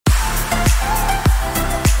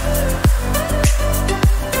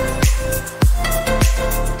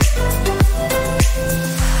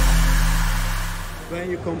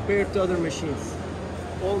compared to other machines.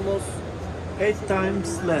 Almost 8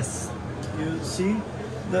 times less. You see,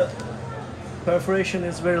 the perforation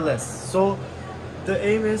is very less. So the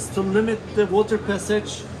aim is to limit the water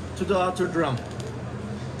passage to the outer drum.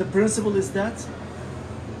 The principle is that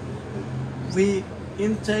we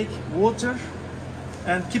intake water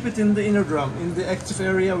and keep it in the inner drum, in the active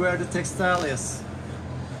area where the textile is.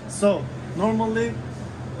 So normally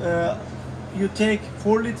you take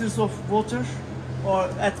 4 liters of water, or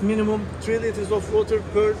at minimum 3 liters of water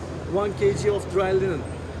per 1 kg of dry linen.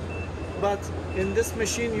 But in this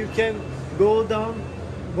machine you can go down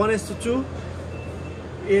 1:2,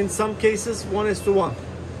 in some cases 1:1.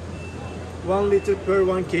 1 liter per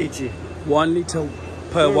 1 kg. 1 liter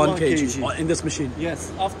per 1 kg in this machine?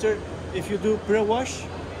 Yes. After, if you do pre-wash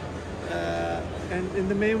and in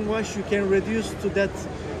the main wash, you can reduce to that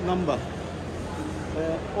number.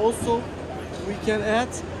 Also, we can add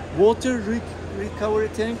water recovery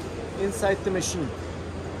tank inside the machine.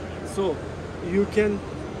 So you can,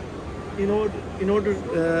 in order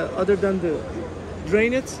other than the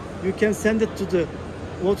drain it, you can send it to the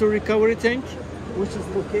water recovery tank, which is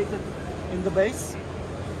located in the base,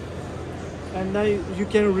 and now you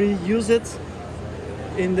can reuse it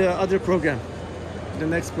in the other program, the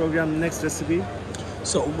next program, next recipe.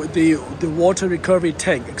 So with the water recovery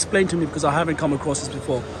tank, explain to me, because I haven't come across this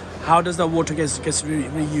before. How does that water gets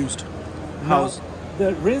reused? Now,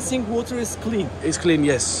 the rinsing water is clean. It's clean,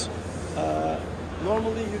 yes.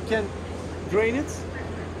 Normally you can drain it.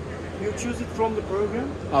 You choose it from the program.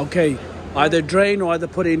 Okay, either drain or either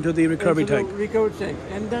put it into the recovery tank. Recovery tank,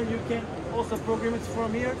 and then you can also program it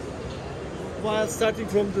from here. While starting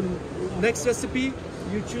from the next recipe,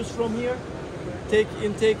 you choose from here.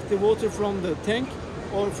 Intake the water from the tank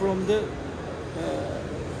or from the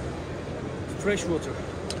fresh water.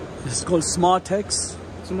 This is called Smartex.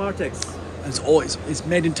 Smartex. It's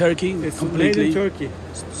made in Turkey. It's completely made in Turkey.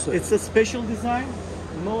 So it's a special design.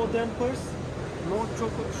 No dampers, no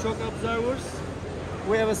shock absorbers.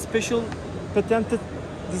 We have a special patented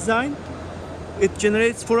design. It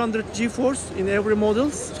generates 400 G-force in every model.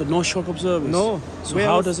 So no shock absorbers? No. So we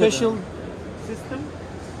how have does a special system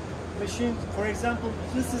machine? For example,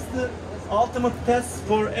 this is the ultimate test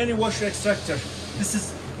for any washer extractor. This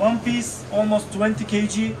is one piece, almost 20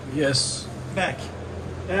 kg. Yes. Back,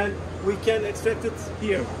 and we can extract it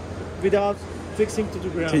here without fixing to the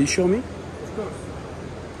ground. Can you show me? Of course.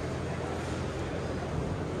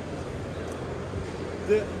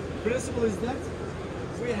 The principle is that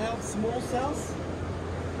we have small cells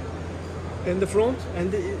in the front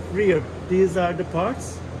and the rear. These are the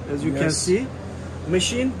parts, as you can see.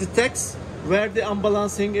 Machine detects where the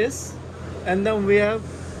unbalancing is, and then we have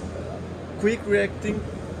quick reacting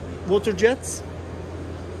water jets,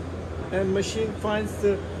 and machine finds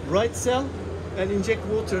the right cell and inject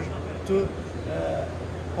water to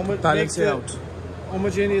balance it out.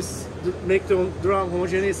 Homogeneous, make the drum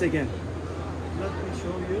homogeneous again. Let me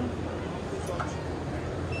show you.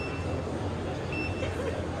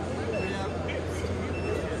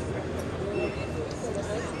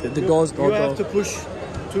 The doors you have to push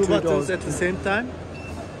two buttons doors at the same time.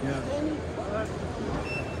 Yeah.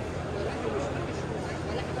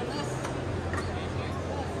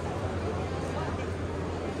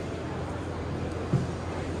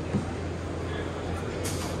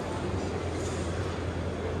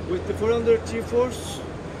 With the 400 G-force,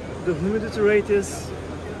 the humidity rate is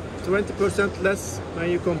 20% less when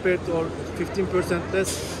you compare to, or 15%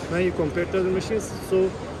 less when you compare to other machines.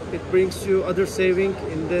 So it brings you other saving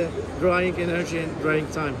in the drying energy and drying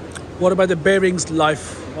time. What about the bearings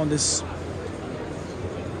life on this?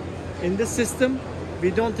 In this system,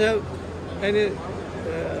 we don't have any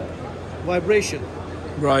vibration.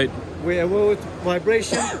 Right. We avoid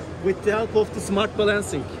vibration with the help of the smart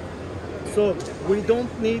balancing. So we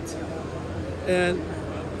don't need, and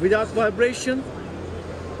without vibration,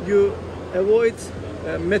 you avoid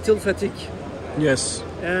metal fatigue. Yes.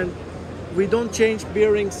 And we don't change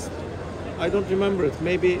bearings. I don't remember it.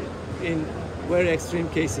 Maybe in very extreme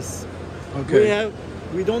cases. Okay.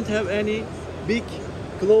 We don't have any big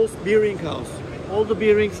closed bearing house. All the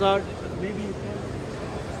bearings are, maybe you can.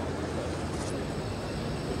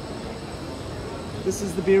 This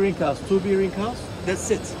is the bearing house, 2 bearing house. That's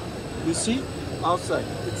it. You see, outside.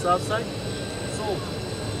 It's outside. So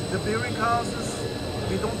the bearing houses,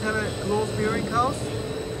 we don't have a closed bearing house,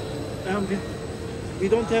 and we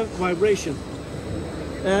don't have vibration,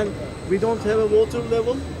 and we don't have a water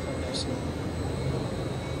level.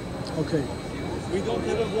 Okay. We don't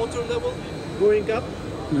have a water level going up.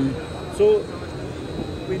 So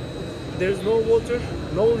there's no water,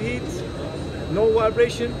 no heat, no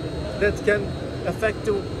vibration that can affect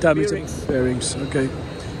the Damage bearings. the bearings, okay.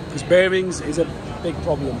 Because bearings is a big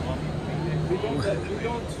problem. We don't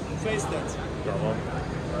face that.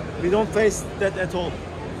 We don't face that at all.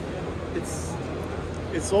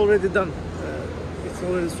 It's already done. It's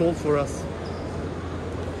already solved for us.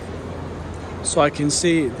 So I can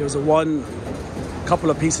see there's couple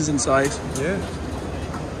of pieces inside. Yeah.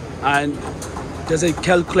 And does it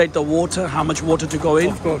calculate the water, how much water to go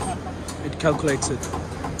in? Of course. It calculates it.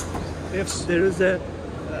 If there is a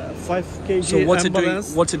 5 kg So what's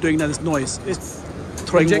imbalance, it doing now, this noise? it's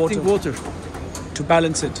Throwing injecting water to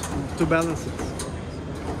balance it. to balance it.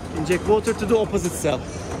 Inject water to the opposite cell.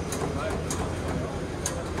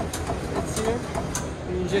 It's here.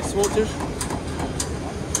 It injects water.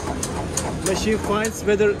 Machine finds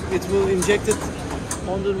whether it will inject it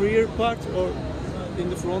on the rear part or in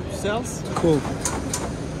the front cells. Cool.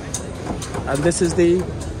 And this is the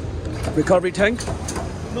recovery tank?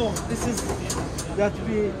 No, this is that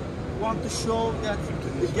we want to show that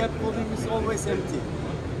the gap volume is always empty.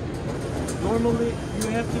 Normally, you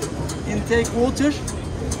have to intake water,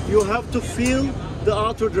 you have to fill the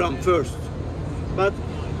outer drum first. But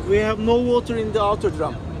we have no water in the outer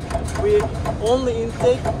drum. We only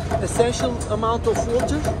intake essential amount of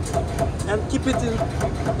water and keep it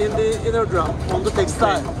in the inner drum on the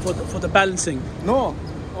textile. For the balancing? No,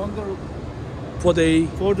 on the For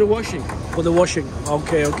the washing. For the washing.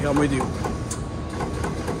 Okay, I'm with you.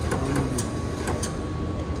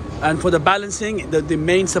 And for the balancing, the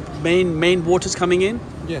main water's coming in?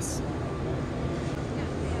 Yes.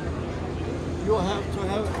 You have to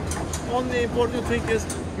have, only important thing is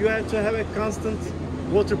you have to have a constant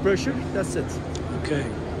water pressure, that's it. Okay.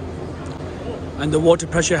 And the water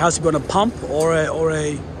pressure has to be on a pump or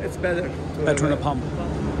a It's better. better on a pump.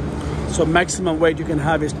 So maximum weight you can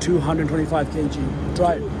have is 225 kg.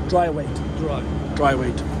 Dry weight. Dry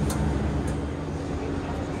weight.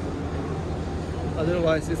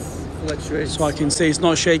 Otherwise it's fluctuates. So I can see it's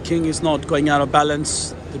not shaking, it's not going out of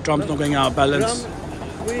balance. The drum's not going out of balance.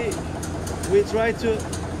 Drum, we try to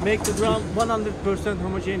make the drum 100%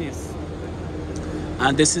 homogeneous.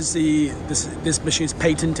 And this is this machine is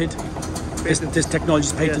patented. This technology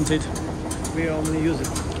is patented. Yes. We only use it.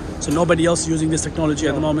 So nobody else is using this technology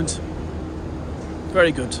at the moment.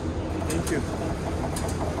 Very good. Thank you.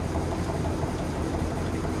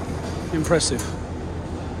 Impressive.